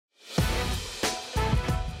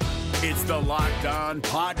It's the Locked On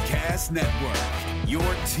Podcast Network, your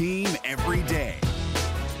team every day.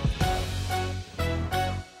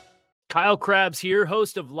 Kyle Krabs here,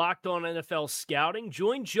 host of Locked On NFL Scouting.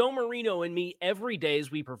 Join Joe Marino and me every day as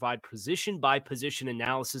we provide position-by-position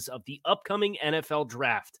analysis of the upcoming NFL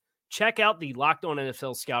Draft. Check out the Locked On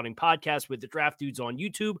NFL Scouting podcast with the Draft Dudes on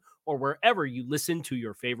YouTube or wherever you listen to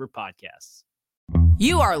your favorite podcasts.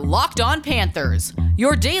 You are Locked On Panthers,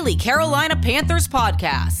 your daily Carolina Panthers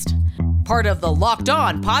podcast. Part of the Locked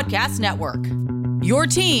On Podcast Network, your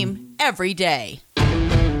team every day.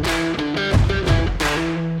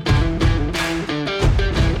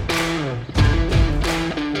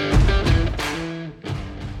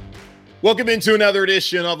 Welcome into another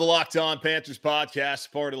edition of the Locked On Panthers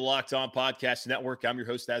podcast, part of the Locked On Podcast Network. I'm your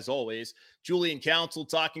host, as always, Julian Council,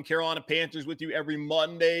 talking Carolina Panthers with you every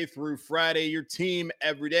Monday through Friday, your team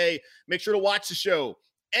every day. Make sure to watch the show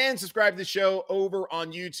and subscribe to the show over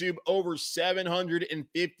on YouTube. Over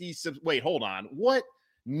 750 wait, hold on. What?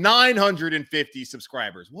 950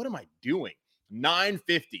 subscribers. What am I doing?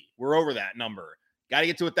 950. We're over that number. Got to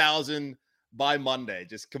get to 1,000 by Monday.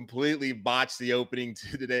 Just completely botched the opening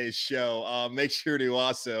to today's show. Make sure to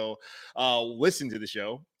also listen to the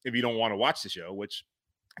show if you don't want to watch the show, which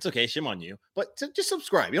it's okay, shame on you. But just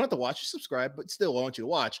subscribe. You don't have to watch, just subscribe, but still I want you to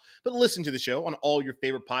watch. But listen to the show on all your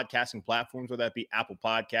favorite podcasting platforms, whether that be Apple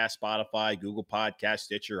Podcasts, Spotify, Google Podcasts,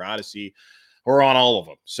 Stitcher, Odyssey, or on all of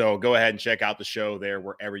them. So go ahead and check out the show there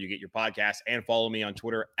wherever you get your podcasts, and follow me on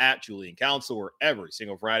Twitter at Julian Council, where every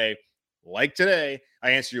single Friday, like today,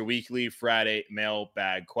 I answer your weekly Friday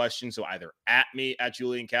mailbag questions. So either at me at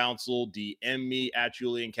Julian Council, DM me at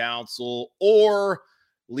Julian Council, or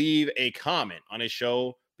leave a comment on a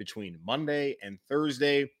show between Monday and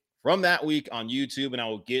Thursday from that week on YouTube, and I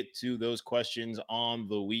will get to those questions on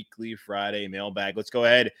the weekly Friday mailbag. Let's go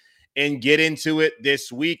ahead and get into it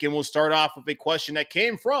this week, and we'll start off with a question that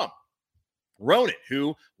came from Ronan,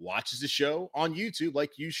 who watches the show on YouTube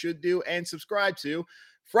like you should do and subscribe to.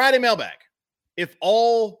 Friday mailbag. If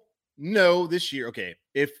all know this year, okay.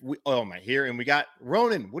 If we, oh my, here, and we got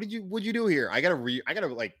Ronan. What'd you do here? I gotta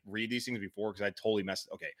read these things before because I totally messed.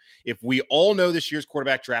 Okay. If we all know this year's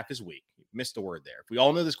quarterback draft is weak, missed a word there. If we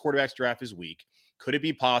all know this quarterback's draft is weak, could it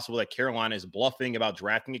be possible that Carolina is bluffing about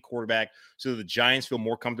drafting a quarterback so that the Giants feel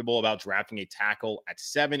more comfortable about drafting a tackle at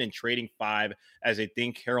 7 and trading 5, as they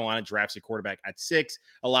think Carolina drafts a quarterback at 6,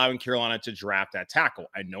 allowing Carolina to draft that tackle?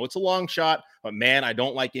 I know it's a long shot, but man, I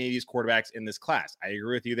don't like any of these quarterbacks in this class. I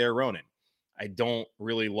agree with you there, Ronan. I don't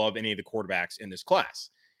really love any of the quarterbacks in this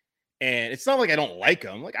class. And it's not like I don't like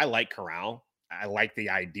them. Like, I like Corral. I like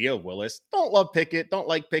the idea of Willis. Don't love Pickett. Don't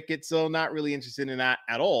like Pickett, so not really interested in that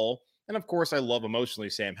at all. And, of course, I love emotionally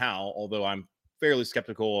Sam Howell, although I'm fairly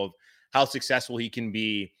skeptical of how successful he can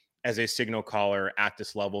be as a signal caller at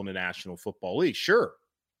this level in the National Football League. Sure,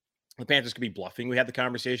 the Panthers could be bluffing. We had the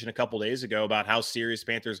conversation a couple days ago about how serious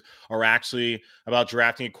Panthers are actually about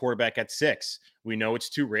drafting a quarterback at 6. We know it's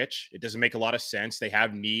too rich. It doesn't make a lot of sense. They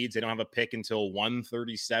have needs. They don't have a pick until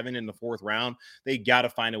 137 in the 4th round. They got to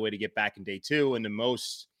find a way to get back in day 2, and the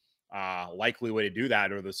most likely way to do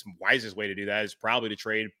that, or the wisest way to do that, is probably to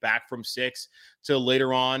trade back from 6 to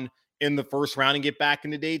later on in the 1st round and get back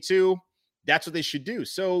into day 2. That's what they should do.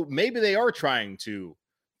 So maybe they are trying to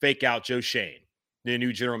fake out Joe Shane, the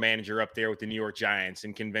new general manager up there with the New York Giants,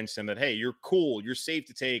 and convince them that, hey, you're cool, you're safe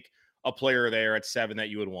to take a player there at 7 that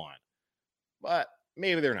you would want. But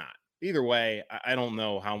maybe they're not. Either way, I don't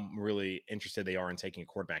know how really interested they are in taking a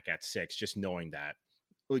quarterback at 6, just knowing that.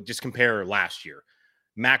 Just compare last year.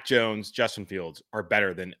 Mac Jones, Justin Fields are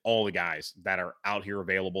better than all the guys that are out here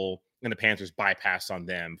available, and the Panthers bypass on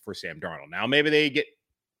them for Sam Darnold. Now, maybe they get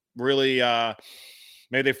really,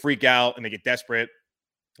 maybe they freak out and they get desperate,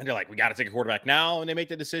 and they're like, we got to take a quarterback now, and they make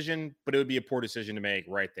the decision, but it would be a poor decision to make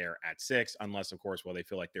right there at 6, unless, of course, they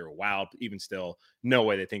feel like they're wowed. But even still, no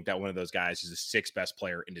way they think that one of those guys is the 6th best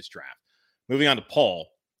player in this draft. Moving on to Paul.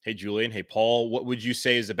 Hey, Julian. Hey, Paul. What would you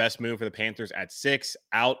say is the best move for the Panthers at 6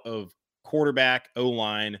 out of quarterback,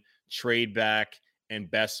 O-line, trade back, and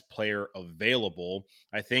best player available?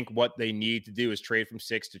 I think what they need to do is trade from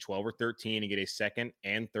 6 to 12 or 13 and get a 2nd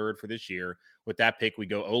and 3rd for this year. With that pick, we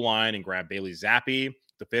go O-line and grab Bailey Zappi,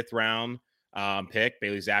 the 5th round pick.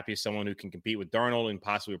 Bailey Zappi is someone who can compete with Darnold and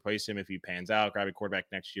possibly replace him if he pans out. Grab a quarterback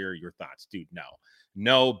next year. Your thoughts? Dude,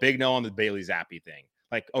 no. Big no on the Bailey Zappi thing.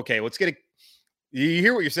 Like, okay, you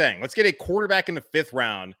hear what you're saying. Let's get a quarterback in the 5th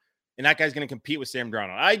round, and that guy's going to compete with Sam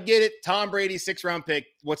Darnold. I get it. Tom Brady, 6th round pick.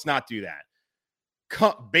 Let's not do that.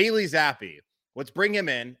 Bailey Zappi, let's bring him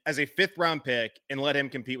in as a 5th round pick and let him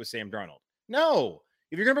compete with Sam Darnold. No.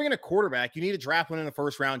 If you're going to bring in a quarterback, you need to draft one in the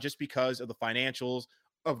 1st round just because of the financials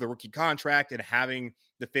of the rookie contract and having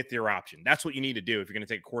the 5th-year option. That's what you need to do if you're going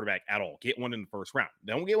to take a quarterback at all. Get one in the first round.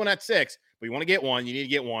 Don't get one at 6, but you want to get one. You need to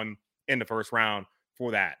get one in the first round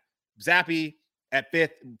for that. Zappe at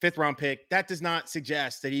fifth round pick, that does not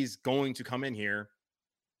suggest that he's going to come in here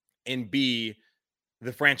and be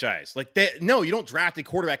the franchise. Like that, no, you don't draft a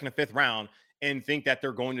quarterback in the 5th round and think that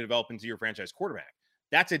they're going to develop into your franchise quarterback.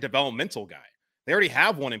 That's a developmental guy. They already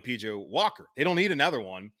have one in PJ Walker. They don't need another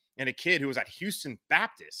one. And a kid who was at Houston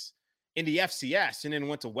Baptist in the FCS and then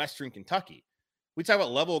went to Western Kentucky. We talk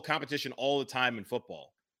about level of competition all the time in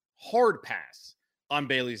football. Hard pass on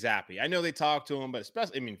Bailey Zappe. I know they talked to him, but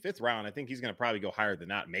especially, 5th round, I think he's going to probably go higher than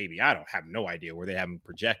that. Maybe. I don't have no idea where they have him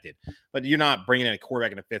projected. But you're not bringing in a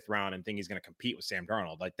quarterback in the 5th round and think he's going to compete with Sam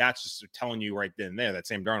Darnold. Like, that's just telling you right then and there that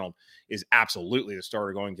Sam Darnold is absolutely the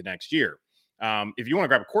starter going to next year. If you want to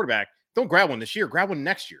grab a quarterback, don't grab one this year. Grab one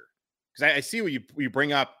next year. Because I see what you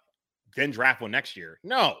bring up, then draft one next year.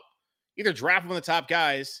 No. Either draft one of the top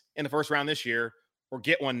guys in the first round this year or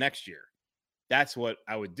get one next year. That's what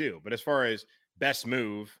I would do. But as far as best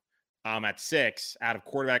move at 6 out of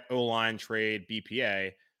quarterback, O-line, trade,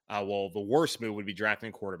 BPA, the worst move would be drafting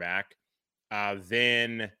a quarterback.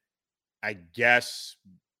 Then I guess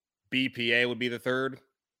BPA would be the third.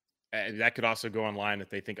 That could also go online if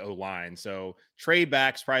they think O-line. So trade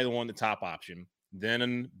back's probably the top option. Then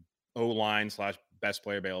an O-line / best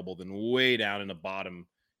player available. Then way down in the bottom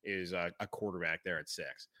is a quarterback there at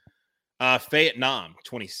 6. Fayette Nam,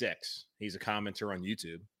 26. He's a commenter on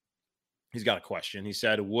YouTube. He's got a question. He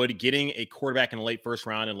said, would getting a quarterback in the late 1st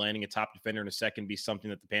round and landing a top defender in a 2nd be something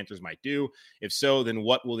that the Panthers might do? If so, then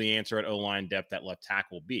what will the answer at O-line depth at left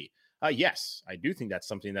tackle be? Yes, I do think that's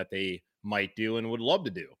something that they might do and would love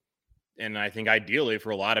to do. And I think ideally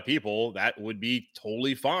for a lot of people, that would be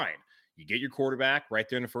totally fine. You get your quarterback right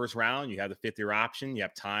there in the 1st round. You have the 5th-year option. You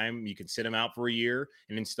have time. You can sit him out for a year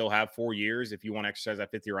and then still have 4 years. If you want to exercise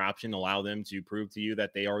that 5th-year option, allow them to prove to you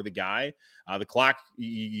that they are the guy. The clock,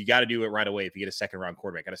 you got to do it right away. If you get a 2nd-round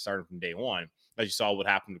quarterback, got to start him from day one. As you saw what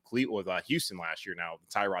happened with Houston last year. Now,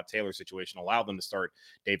 the Tyrod Taylor situation allowed them to start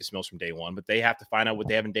Davis Mills from day one, but they have to find out what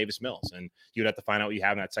they have in Davis Mills. And you'd have to find out what you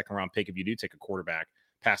have in that 2nd-round pick if you do take a quarterback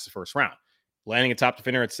past the 1st round. Landing a top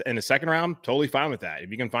defender in the 2nd round, totally fine with that.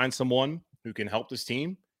 If you can find someone who can help this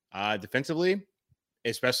team defensively,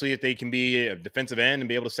 especially if they can be a defensive end and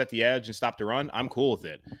be able to set the edge and stop the run, I'm cool with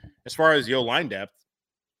it. As far as line depth,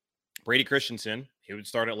 Brady Christensen, he would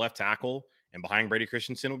start at left tackle, and behind Brady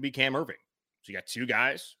Christensen would be Cam Irving. So you got 2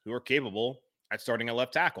 guys who are capable at starting at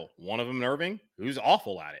left tackle. One of them, Irving, who's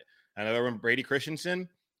awful at it. Another one, Brady Christensen,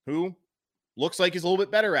 who looks like he's a little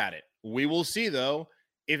bit better at it. We will see, though,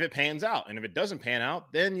 if it pans out. And if it doesn't pan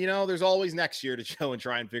out, then, there's always next year to show and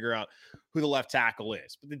try and figure out who the left tackle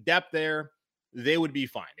is. But the depth there, they would be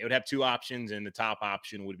fine. They would have 2 options, and the top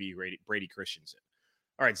option would be Brady Christensen.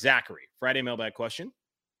 All right, Zachary, Friday mailbag question.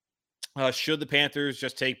 Should the Panthers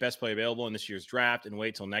just take best play available in this year's draft and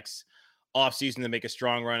wait till next offseason to make a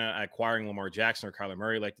strong run at acquiring Lamar Jackson or Kyler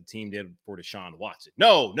Murray like the team did for Deshaun Watson?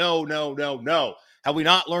 No. Have we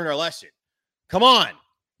not learned our lesson? Come on.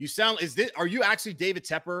 Are you actually David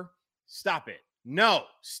Tepper? Stop it. No,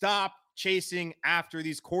 stop chasing after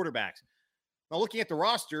these quarterbacks. Now, looking at the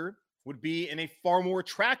roster would be in a far more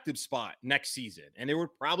attractive spot next season. And there would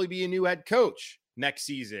probably be a new head coach next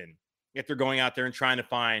season if they're going out there and trying to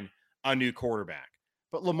find a new quarterback.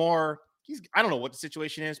 But Lamar, I don't know what the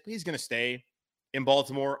situation is, but he's going to stay in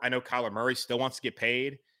Baltimore. I know Kyler Murray still wants to get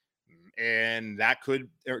paid, and that could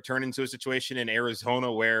turn into a situation in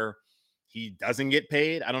Arizona where he doesn't get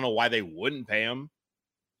paid. I don't know why they wouldn't pay him.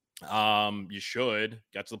 You should.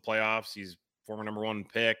 Got to the playoffs. He's former number 1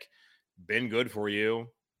 pick. Been good for you.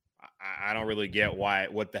 I don't really get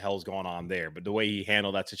what the hell's going on there. But the way he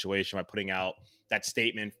handled that situation by putting out that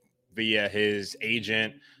statement via his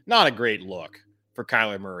agent, not a great look for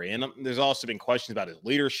Kyler Murray. And there's also been questions about his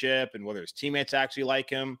leadership and whether his teammates actually like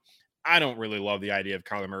him. I don't really love the idea of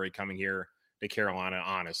Kyler Murray coming here to Carolina,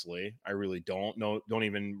 honestly. I really don't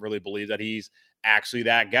even really believe that he's actually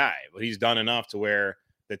that guy. But he's done enough to where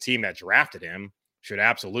the team that drafted him should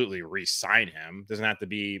absolutely re-sign him. Doesn't have to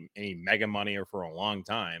be any mega money or for a long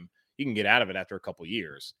time. You can get out of it after a couple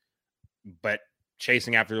years. But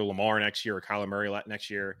chasing after Lamar next year or Kyler Murray next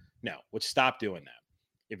year, no. Let's stop doing that.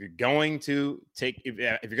 If you're going to if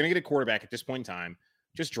you're going to get a quarterback at this point in time,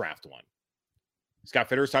 just draft one. Scott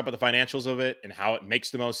Fitter's talked about the financials of it and how it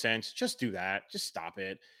makes the most sense. Just do that. Just stop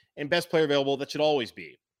it. And best player available, that should always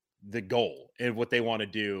be the goal and what they want to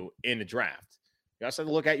do in the draft. You also have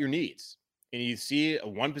to look at your needs. And you see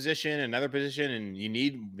one position, another position, and you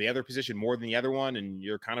need the other position more than the other one, and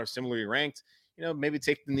you're kind of similarly ranked, maybe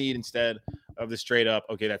take the need instead of the straight up,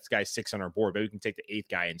 okay, that's guy 6 on our board, but we can take the 8th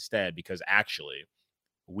guy instead because actually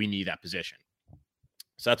we need that position.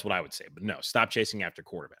 So that's what I would say. But no, stop chasing after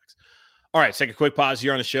quarterbacks. All right, let's take a quick pause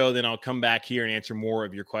here on the show. Then I'll come back here and answer more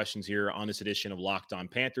of your questions here on this edition of Locked On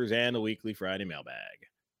Panthers and the weekly Friday mailbag.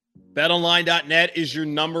 BetOnline.net is your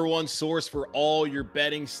number one source for all your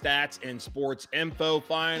betting stats and sports info.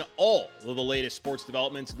 Find all of the latest sports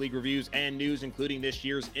developments, league reviews, and news, including this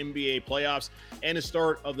year's NBA playoffs and the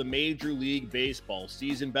start of the Major League Baseball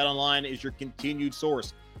season. BetOnline is your continued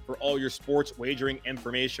source for all your sports wagering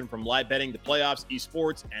information, from live betting to playoffs,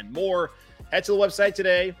 esports, and more. Head to the website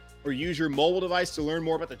today or use your mobile device to learn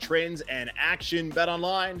more about the trends and action.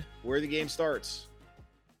 BetOnline, where the game starts.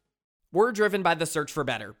 We're driven by the search for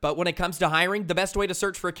better, but when it comes to hiring, the best way to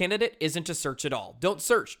search for a candidate isn't to search at all. Don't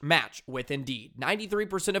search, match with Indeed.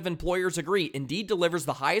 93% of employers agree Indeed delivers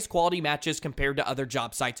the highest quality matches compared to other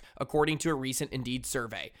job sites, according to a recent Indeed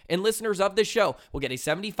survey. And listeners of this show will get a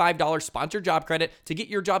 $75 sponsored job credit to get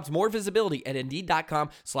your jobs more visibility at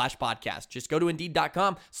Indeed.com/podcast. Just go to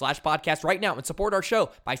Indeed.com/podcast right now and support our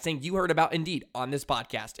show by saying you heard about Indeed on this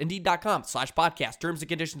podcast. Indeed.com/podcast. Terms and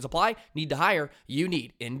conditions apply. Need to hire? You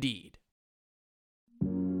need Indeed.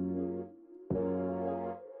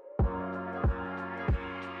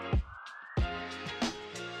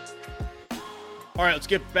 All right, let's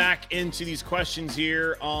get back into these questions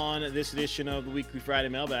here on this edition of the Weekly Friday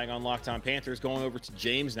Mailbag on Locked On Panthers. Going over to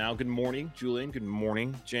James now. Good morning, Julian. Good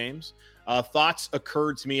morning, James. Thoughts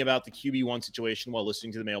occurred to me about the QB1 situation while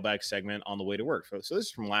listening to the Mailbag segment on the way to work. So this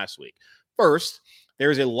is from last week. First,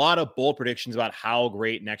 there's a lot of bold predictions about how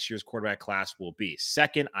great next year's quarterback class will be.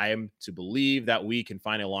 Second, I am to believe that we can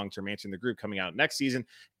find a long-term answer in the group coming out next season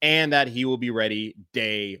and that he will be ready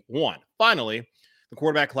day one. Finally, the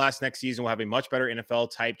quarterback class next season will have a much better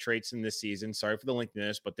NFL-type traits than this season. Sorry for the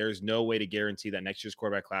lengthiness, but there's no way to guarantee that next year's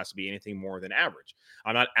quarterback class will be anything more than average.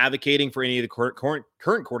 I'm not advocating for any of the current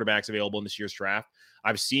quarterbacks available in this year's draft.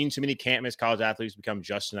 I've seen too many can't-miss college athletes become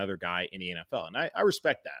just another guy in the NFL, and I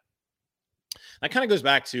respect that. That kind of goes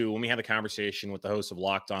back to when we had the conversation with the host of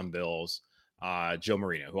Locked On Bills, Joe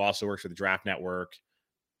Marino, who also works for the Draft Network,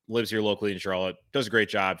 lives here locally in Charlotte, does a great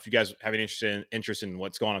job. If you guys have any interest in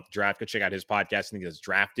what's going on with the draft, go check out his podcast. I think he does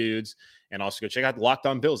Draft Dudes. And also go check out Locked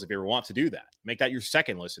On Bills if you ever want to do that. Make that your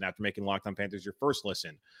second listen after making Locked On Panthers your first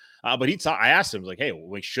listen. But I asked him, like, hey,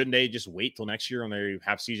 shouldn't they just wait till next year when they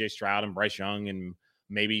have CJ Stroud and Bryce Young and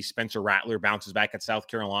maybe Spencer Rattler bounces back at South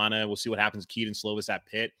Carolina? We'll see what happens to Keaton Slovis at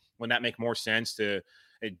Pitt. Wouldn't that make more sense to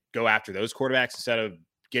go after those quarterbacks instead of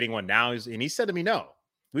getting one now? And he said to me, no.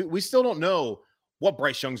 We still don't know what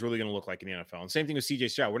Bryce Young's really going to look like in the NFL. And same thing with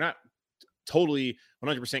CJ Stroud. We're not totally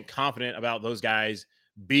 100% confident about those guys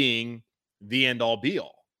being the end-all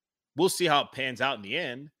be-all. We'll see how it pans out in the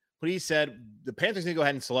end. But he said the Panthers need to go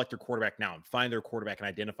ahead and select their quarterback now and find their quarterback and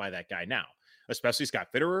identify that guy now, especially Scott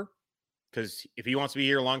Fitterer, because if he wants to be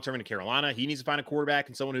here long-term in Carolina, he needs to find a quarterback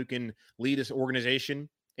and someone who can lead this organization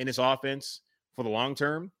in this offense for the long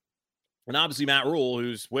term. And obviously Matt Rule,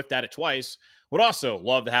 who's whiffed at it twice, would also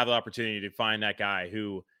love to have the opportunity to find that guy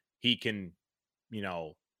who he can,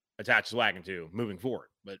 attach his wagon to moving forward.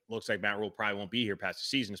 But looks like Matt Rule probably won't be here past the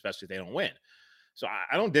season, especially if they don't win. So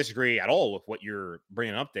I don't disagree at all with what you're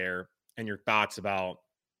bringing up there and your thoughts about,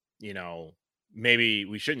 maybe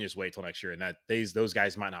we shouldn't just wait till next year and that those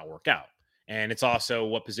guys might not work out. And it's also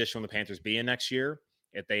what position will the Panthers be in next year?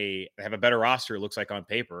 If they have a better roster, it looks like on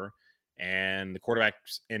paper, and the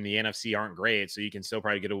quarterbacks in the NFC aren't great, so you can still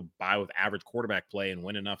probably get a bye with average quarterback play and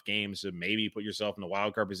win enough games to maybe put yourself in the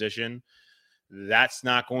wild card position. That's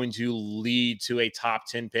not going to lead to a top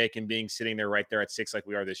 10 pick and being sitting there right there at 6 like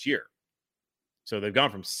we are this year. So they've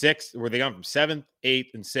gone from 7th,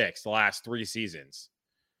 8th, and 6th the last 3 seasons.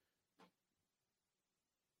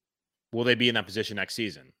 Will they be in that position next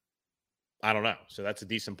season? I don't know. So that's a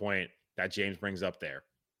decent point that James brings up there.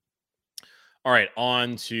 All right,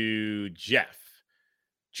 on to Jeff.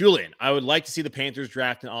 Julian, I would like to see the Panthers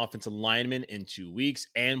draft an offensive lineman in 2 weeks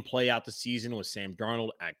and play out the season with Sam Darnold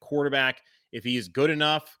at quarterback. If he is good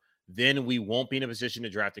enough, then we won't be in a position to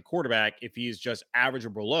draft a quarterback. If he is just average or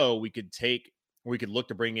below, we could look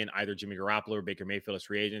to bring in either Jimmy Garoppolo or Baker Mayfield as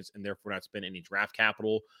free agents and therefore not spend any draft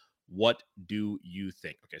capital. What do you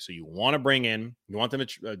think? Okay, so you want them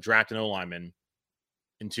to draft an O-lineman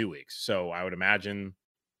in 2 weeks. So I would imagine,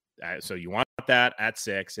 so you want that at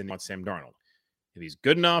 6 and you want Sam Darnold. If he's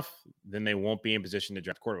good enough, then they won't be in position to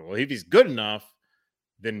draft quarterback. Well, if he's good enough,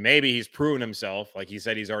 then maybe he's proven himself, like he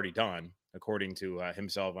said he's already done, according to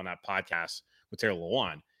himself on that podcast with Taylor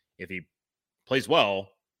Lewan. If he plays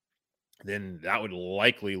well, then that would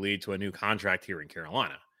likely lead to a new contract here in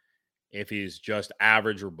Carolina. If he's just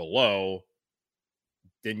average or below,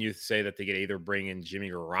 didn't you say that they could either bring in Jimmy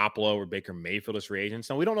Garoppolo or Baker Mayfield as free agents?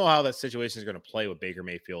 Now, we don't know how that situation is going to play with Baker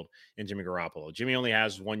Mayfield and Jimmy Garoppolo. Jimmy only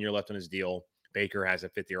has 1 year left on his deal. Baker has a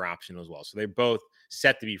 5th-year option as well. So they're both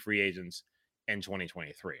set to be free agents in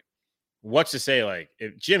 2023. What's to say, like,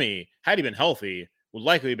 if Jimmy, had he been healthy, would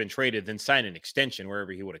likely have been traded, then sign an extension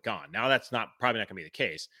wherever he would have gone. Now, that's probably not going to be the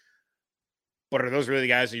case. But are those really the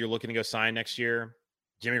guys that you're looking to go sign next year?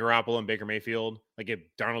 Jimmy Garoppolo and Baker Mayfield? Like, if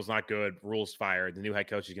Darnold's not good, Rule's fired, the new head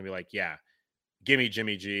coach is going to be like, yeah, give me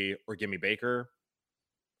Jimmy G or give me Baker.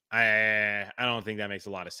 I don't think that makes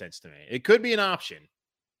a lot of sense to me. It could be an option.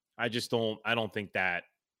 I don't think that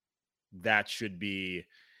should be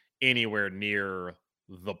anywhere near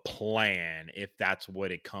the plan if that's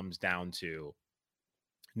what it comes down to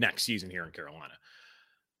next season here in Carolina.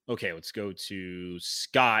 Okay, let's go to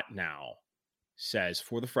Scott now. Says,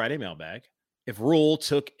 for the Friday mailbag, if Rule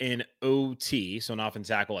took an OT, so an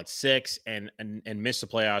offensive tackle at 6 and missed the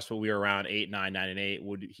playoffs, but we were around 8, 9, 9, and 8,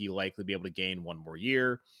 would he likely be able to gain 1 more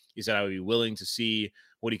year? He said, I would be willing to see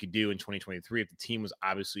what he could do in 2023 if the team was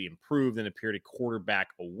obviously improved and appeared a quarterback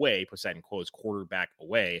away, put that in quotes, quarterback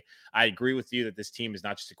away. I agree with you that this team is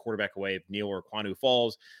not just a quarterback away. If Neal or Kwanu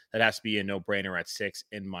falls, that has to be a no-brainer at 6,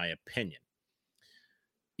 in my opinion.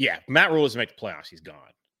 Yeah, Matt Rule doesn't make the playoffs. He's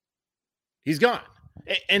gone. He's gone.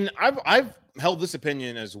 And I've held this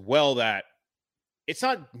opinion as well, that it's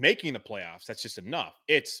not making the playoffs that's just enough.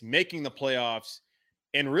 It's making the playoffs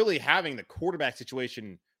and really having the quarterback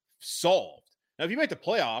situation solved. Now, if you make the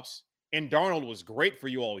playoffs and Darnold was great for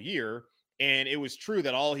you all year, and it was true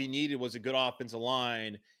that all he needed was a good offensive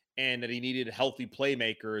line and that he needed healthy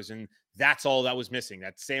playmakers, and that's all that was missing.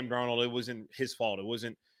 That Sam Darnold, it wasn't his fault. It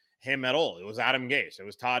wasn't him at all. It was Adam Gase. It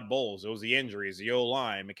was Todd Bowles. It was the injuries, the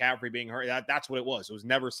O-line, McCaffrey being hurt. That's what it was. It was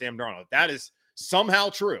never Sam Darnold. That is somehow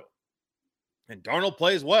true, and Darnold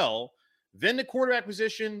plays well, then the quarterback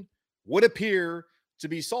position would appear to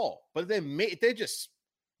be solved. But if they just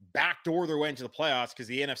backdoor their way into the playoffs because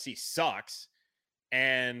the NFC sucks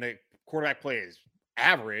and the quarterback play is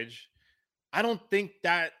average, I don't think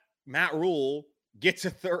that Matt Rule gets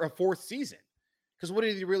a 4th season. Because what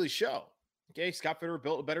did he really show? Okay, Scott Fitterer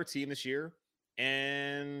built a better team this year,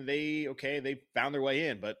 and they found their way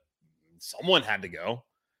in, but someone had to go.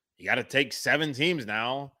 You got to take 7 teams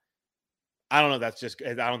now. I don't know. I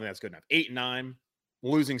don't think that's good enough. 8-9,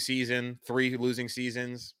 losing season, 3 losing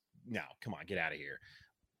seasons. No, come on, get out of here.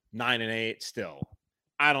 9-8, still.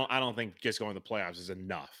 I don't think just going to the playoffs is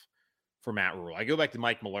enough for Matt Rule. I go back to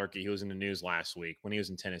Mike Mularkey. He was in the news last week when he was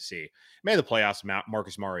in Tennessee. Made the playoffs.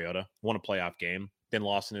 Marcus Mariota won a playoff game, then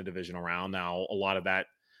lost in a divisional round. Now, a lot of that,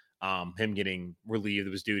 him getting relieved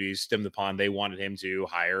of his duties, stemmed upon they wanted him to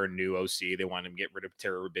hire a new OC. They wanted him to get rid of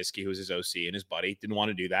Terry Rubisky, who was his OC, and his buddy didn't want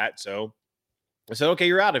to do that. So I said, okay,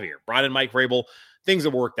 you're out of here. Brought in Mike Vrabel. Things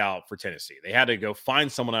have worked out for Tennessee. They had to go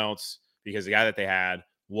find someone else because the guy that they had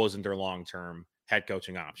wasn't their long-term head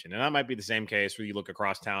coaching option. And that might be the same case where you look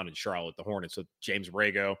across town in Charlotte, the Hornets with James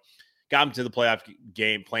Borrego, got them to the playoff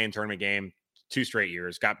game, playing tournament game 2 straight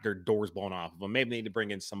years, got their doors blown off of them. Maybe they need to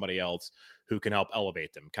bring in somebody else who can help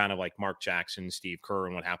elevate them, kind of like Mark Jackson, Steve Kerr,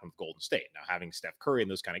 and what happened with Golden State. Now, having Steph Curry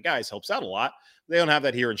and those kind of guys helps out a lot. They don't have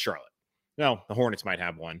that here in Charlotte. No, the Hornets might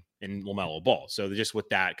have one in LaMelo Ball. So just with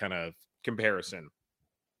that kind of comparison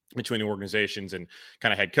between the organizations and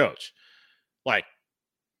kind of head coach, like,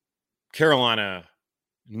 Carolina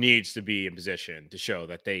needs to be in position to show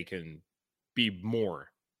that they can be more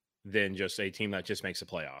than just a team that just makes the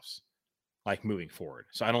playoffs, like, moving forward.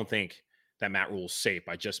 So I don't think that Matt Rule's safe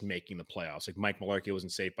by just making the playoffs. Like, Mike Mularkey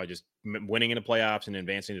wasn't safe by just winning in the playoffs and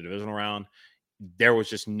advancing to the divisional round. There was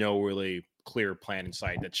just no really clear plan in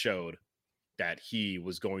sight that showed that he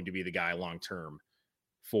was going to be the guy long-term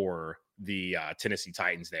for the Tennessee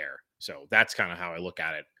Titans there. So that's kind of how I look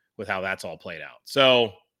at it with how that's all played out.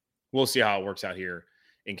 So we'll see how it works out here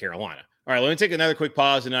in Carolina. All right, let me take another quick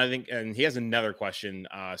pause, and he has another question,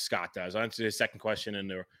 Scott does. I'll answer his second question and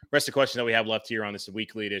the rest of the questions that we have left here on this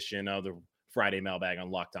weekly edition of the Friday Mailbag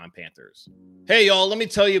on Locked On Panthers. Hey, y'all, let me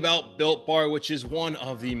tell you about Built Bar, which is one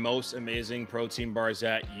of the most amazing protein bars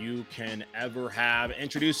that you can ever have.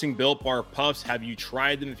 Introducing Built Bar Puffs. Have you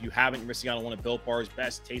tried them? If you haven't, you're missing out on one of Built Bar's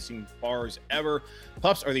best tasting bars ever.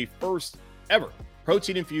 Puffs are the first ever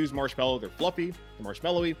protein-infused marshmallow. They're fluffy, they're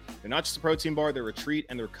marshmallowy. They're not just a protein bar, they're a treat,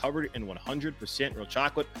 and they're covered in 100% real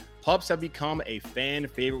chocolate. Puffs have become a fan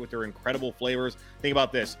favorite with their incredible flavors. Think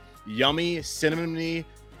about this. Yummy cinnamony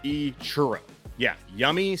churro. Yeah,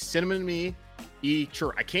 yummy cinnamony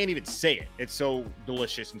churro. I can't even say it. It's so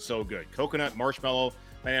delicious and so good. Coconut, marshmallow,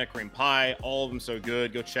 banana cream pie, all of them so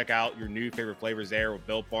good. Go check out your new favorite flavors there with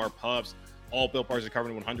Built Bar Puffs. All Built Bars are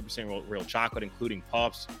covered in 100% real chocolate, including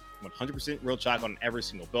puffs. 100% real chocolate on every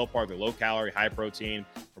single Built Bar. They're low calorie, high protein.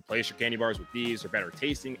 Replace your candy bars with these. They're better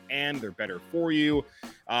tasting and they're better for you.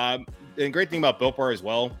 The great thing about Built Bar as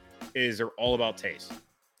well is they're all about taste.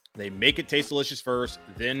 They make it taste delicious first,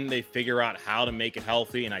 then they figure out how to make it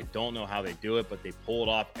healthy, and I don't know how they do it, but they pull it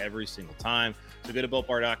off every single time. So go to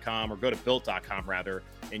BuiltBar.com, or go to Built.com rather,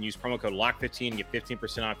 and use promo code LOCK15 and get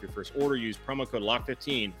 15% off your first order. Use promo code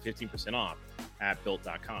LOCK15, 15% off at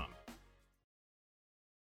Built.com.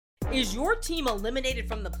 Is your team eliminated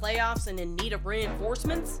from the playoffs and in need of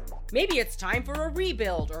reinforcements? Maybe it's time for a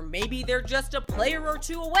rebuild, or maybe they're just a player or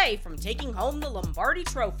two away from taking home the Lombardi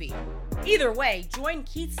Trophy. Either way, join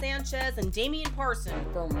Keith Sanchez and Damian Parson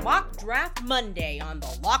for Mock Draft Monday on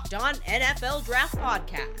the Locked On NFL Draft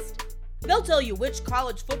Podcast. They'll tell you which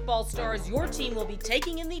college football stars your team will be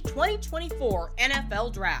taking in the 2024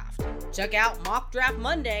 NFL Draft. Check out Mock Draft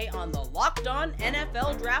Monday on the Locked On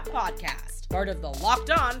NFL Draft Podcast, part of the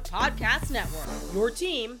Locked On Podcast Network, your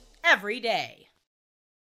team every day.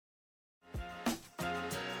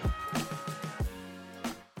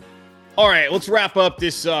 All right, let's wrap up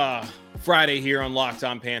this Friday here on Locked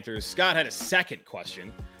On Panthers. Scott had a second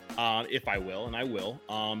question, if I will, and I will.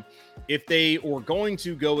 If they were going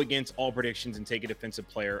to go against all predictions and take a defensive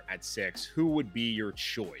player at 6, who would be your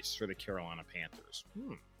choice for the Carolina Panthers?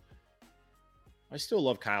 I still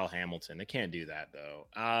love Kyle Hamilton. They can't do that, though.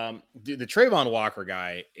 The Trayvon Walker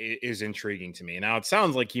guy is intriguing to me. Now, it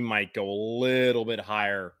sounds like he might go a little bit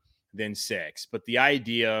higher than 6, but the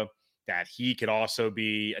idea that he could also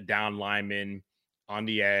be a down lineman on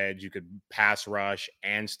the edge, you could pass rush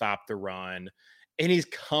and stop the run, and he's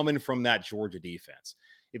coming from that Georgia defense.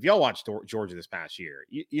 If y'all watched Georgia this past year,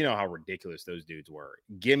 you know how ridiculous those dudes were.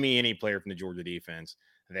 Give me any player from the Georgia defense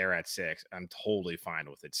there at 6. I'm totally fine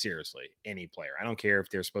with it. Seriously, any player. I don't care if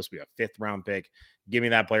they're supposed to be a 5th round pick. Give me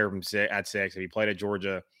that player from at 6. If he played at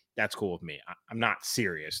Georgia, that's cool with me. I'm not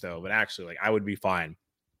serious, though, but actually, I would be fine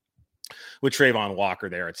with Trayvon Walker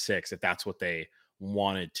there at 6 if that's what they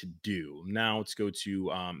wanted to do. Now let's go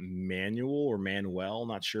to Manuel.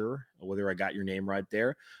 Not sure whether I got your name right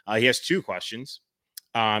there. He has 2 questions.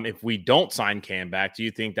 If we don't sign Cam back, do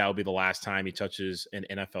you think that will be the last time he touches an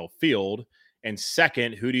NFL field? And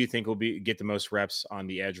second, who do you think will get the most reps on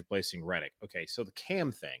the edge replacing Reddick? Okay, so the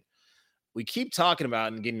Cam thing, we keep talking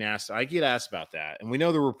about and getting asked. I get asked about that, and we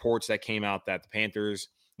know the reports that came out that the Panthers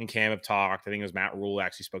and Cam have talked. I think it was Matt Rule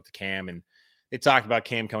actually spoke to Cam, and they talked about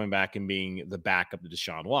Cam coming back and being the backup to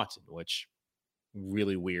Deshaun Watson, which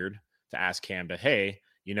really weird to ask Cam to, hey,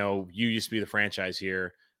 you used to be the franchise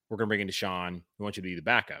here. We're going to bring in Deshaun. We want you to be the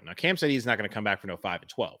backup. Now, Cam said he's not going to come back for no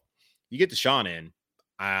 5-12. You get Deshaun in,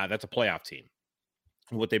 that's a playoff team.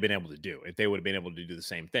 What they've been able to do, if they would have been able to do the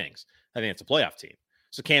same things, I think it's a playoff team.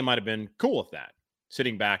 So Cam might have been cool with that,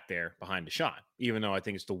 sitting back there behind Deshaun, even though I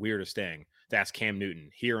think it's the weirdest thing to ask Cam Newton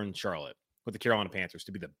here in Charlotte with the Carolina Panthers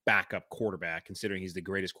to be the backup quarterback, considering he's the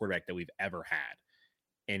greatest quarterback that we've ever had.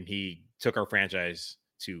 And he took our franchise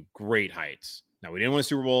to great heights. Now, we didn't win a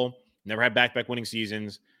Super Bowl, never had back-to-back winning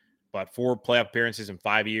seasons, but 4 playoff appearances in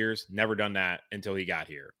 5 years, never done that until he got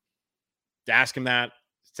here. To ask him that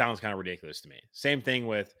sounds kind of ridiculous to me. Same thing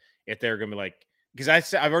with if they're going to be like,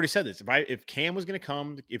 because I've already said this. If Cam was going to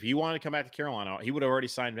come, if he wanted to come back to Carolina, he would have already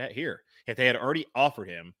signed that here. If they had already offered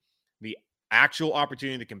him the actual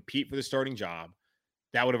opportunity to compete for the starting job,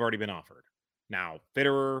 that would have already been offered. Now,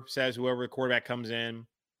 Fitterer says whoever the quarterback comes in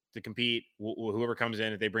to compete, whoever comes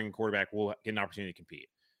in, if they bring a quarterback, will get an opportunity to compete.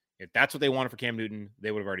 If that's what they wanted for Cam Newton,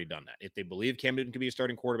 they would have already done that. If they believe Cam Newton could be a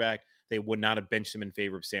starting quarterback, they would not have benched him in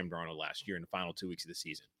favor of Sam Darnold last year in the final 2 weeks of the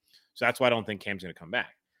season. So that's why I don't think Cam's going to come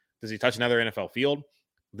back. Does he touch another NFL field?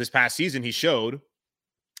 This past season, he showed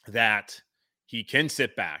that he can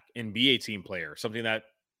sit back and be a team player, something that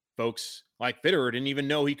folks like Fitterer didn't even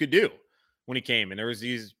know he could do when he came. And there was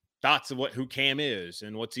these thoughts of who Cam is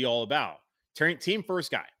and what's he all about. Team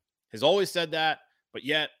first guy. Has always said that, but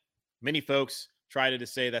yet many folks try to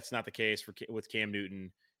say that's not the case with Cam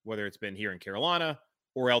Newton, whether it's been here in Carolina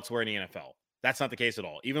or elsewhere in the NFL. That's not the case at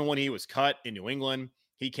all. Even when he was cut in New England,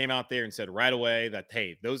 he came out there and said right away that,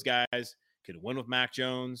 hey, those guys could win with Mac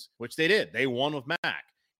Jones, which they did. They won with Mac,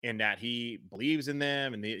 and that he believes in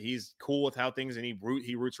them, and he's cool with how things, and he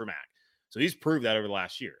roots for Mac. So he's proved that over the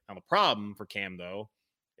last year. Now, the problem for Cam, though,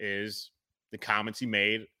 is the comments he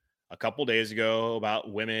made a couple days ago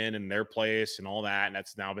about women and their place and all that, and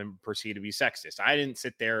that's now been perceived to be sexist. I didn't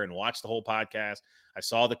sit there and watch the whole podcast. I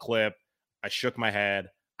saw the clip. I shook my head.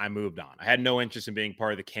 I moved on. I had no interest in being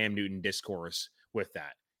part of the Cam Newton discourse with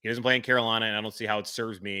that. He doesn't play in Carolina, and I don't see how it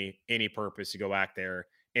serves me any purpose to go back there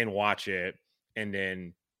and watch it and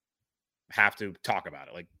then have to talk about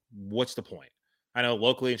it. Like, what's the point? I know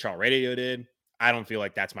locally in Charlotte Radio did. I don't feel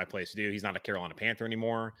like that's my place to do. He's not a Carolina Panther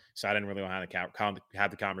anymore, so I didn't really want to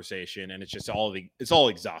have the conversation. And it's just it's all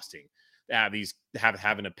exhausting to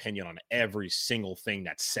have an opinion on every single thing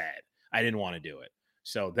that's said. I didn't want to do it,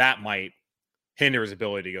 so that might hinder his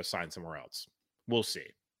ability to go sign somewhere else. We'll see.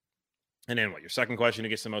 And then your second question, who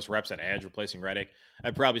gets the most reps at edge replacing Reddick?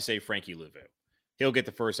 I'd probably say Frankie Louvu. He'll get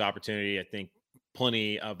the first opportunity. I think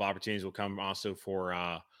plenty of opportunities will come also for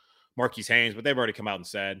Marquise Haynes, but they've already come out and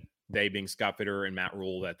said, they being Scott Fitter and Matt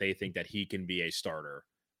Rule, that they think that he can be a starter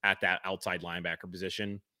at that outside linebacker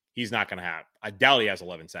position. He's not going to have, I doubt he has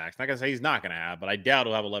 11 sacks. Not going to say he's not going to have, but I doubt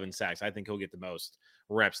he'll have 11 sacks. I think he'll get the most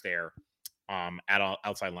reps there at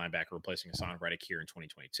outside linebacker replacing Hassan Reddick here in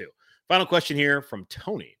 2022. Final question here from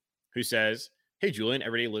Tony, who says, hey, Julian,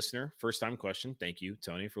 everyday listener, first-time question. Thank you,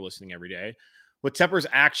 Tony, for listening every day. With Tepper's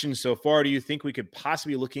actions so far, do you think we could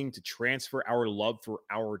possibly be looking to transfer our love for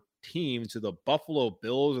our team to the Buffalo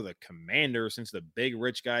Bills or the Commanders, since the big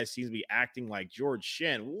rich guy seems to be acting like George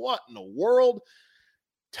Shinn? What in the world?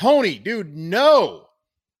 Tony, dude, no.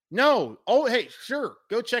 Oh, hey, sure.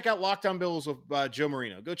 Go check out Locked On Bills with Joe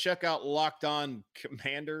Marino. Go check out Locked On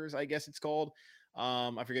Commanders, I guess it's called.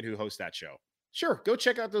 I forget who hosts that show. Sure, go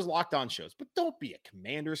check out those Locked On shows, but don't be a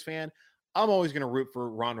Commanders fan. I'm always going to root for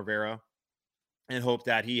Ron Rivera and hope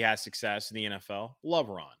that he has success in the NFL. Love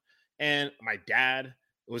Ron. And my dad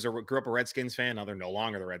grew up a Redskins fan. Now they're no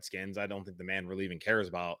longer the Redskins. I don't think the man really even cares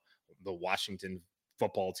about the Washington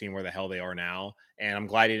football team, where the hell they are now. And I'm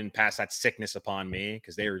glad he didn't pass that sickness upon me,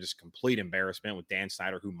 because they were just complete embarrassment with Dan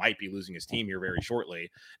Snyder, who might be losing his team here very shortly.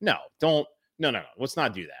 No. Let's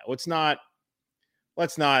not do that.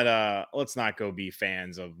 Let's not go be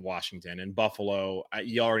fans of Washington and Buffalo.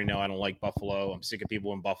 You already know I don't like Buffalo. I'm sick of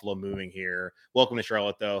people in Buffalo moving here. Welcome to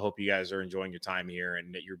Charlotte, though. Hope you guys are enjoying your time here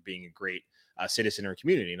and that you're being a great citizen or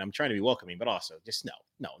community. And I'm trying to be welcoming, but also just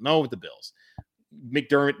no with the Bills.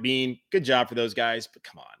 McDermott, Bean, good job for those guys, but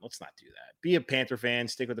come on, let's not do that. Be a Panther fan,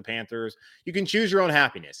 stick with the Panthers. You can choose your own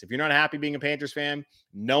happiness. If you're not happy being a Panthers fan,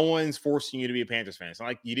 no one's forcing you to be a Panthers fan. It's not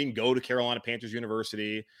like you didn't go to Carolina Panthers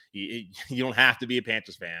University. You don't have to be a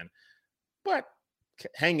Panthers fan, but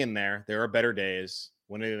hang in there. There are better days.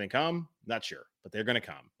 When do they come? Not sure, but they're going to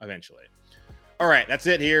come eventually. All right, that's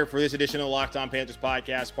it here for this edition of the Locked On Panthers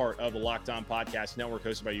podcast, part of the Locked On Podcast Network,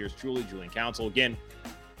 hosted by yours truly, Julian Council. Again,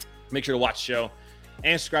 make sure to watch the show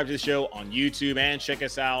and subscribe to the show on YouTube, and check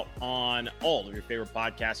us out on all of your favorite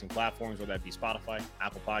podcasting platforms, whether that be Spotify,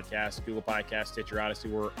 Apple Podcasts, Google Podcasts, Stitcher, Odyssey.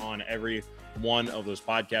 We're on every one of those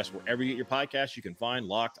podcasts. Wherever you get your podcasts, you can find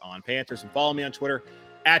Locked On Panthers. And follow me on Twitter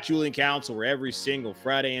at Julian Council, where every single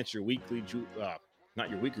Friday answer your weekly, not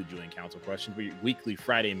your weekly Julian Council questions, but your weekly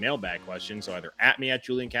Friday mailbag questions. So either at me at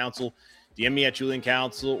Julian Council, DM me at Julian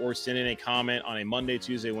Council, or send in a comment on a Monday,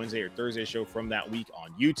 Tuesday, Wednesday, or Thursday show from that week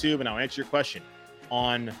on YouTube, and I'll answer your question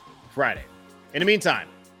on Friday. In the meantime,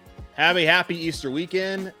 have a happy Easter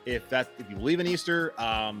weekend. If you believe in Easter,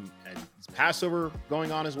 and it's Passover going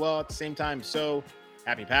on as well at the same time. So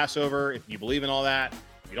happy Passover. If you believe in all that,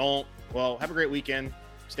 if you don't, well, have a great weekend.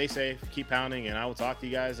 Stay safe, keep pounding, and I will talk to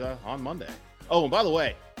you guys on Monday. Oh, and by the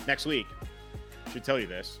way, next week, I should tell you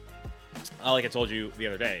this. Like I told you the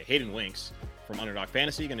other day, Hayden Winks from Underdog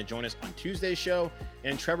Fantasy going to join us on Tuesday's show,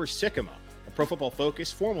 and Trevor Sikkema, a Pro Football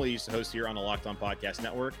Focus, formerly used to host here on the Locked On Podcast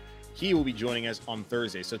Network. He will be joining us on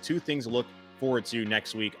Thursday. So two things to look forward to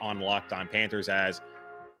next week on Locked On Panthers, as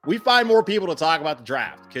we find more people to talk about the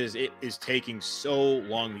draft, because it is taking so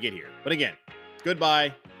long to get here. But again,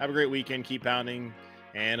 goodbye. Have a great weekend. Keep pounding.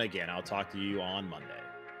 And again, I'll talk to you on Monday.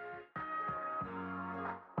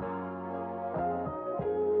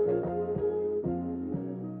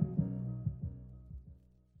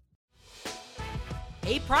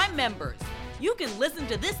 Hey, Prime members, you can listen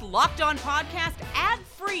to this Locked On podcast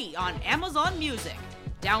ad-free on Amazon Music.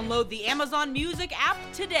 Download the Amazon Music app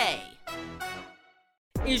today.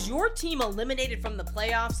 Is your team eliminated from the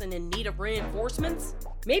playoffs and in need of reinforcements?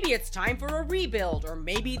 Maybe it's time for a rebuild, or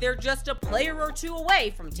maybe they're just a player or two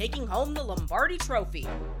away from taking home the Lombardi Trophy.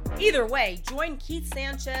 Either way, join Keith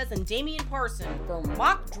Sanchez and Damian Parson for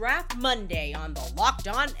Mock Draft Monday on the Locked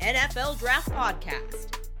On NFL Draft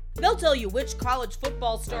Podcast. They'll tell you which college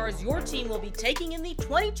football stars your team will be taking in the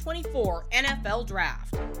 2024 NFL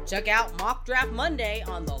Draft. Check out Mock Draft Monday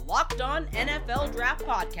on the Locked On NFL Draft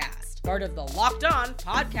Podcast, part of the Locked On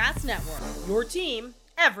Podcast Network. Your team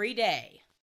every day.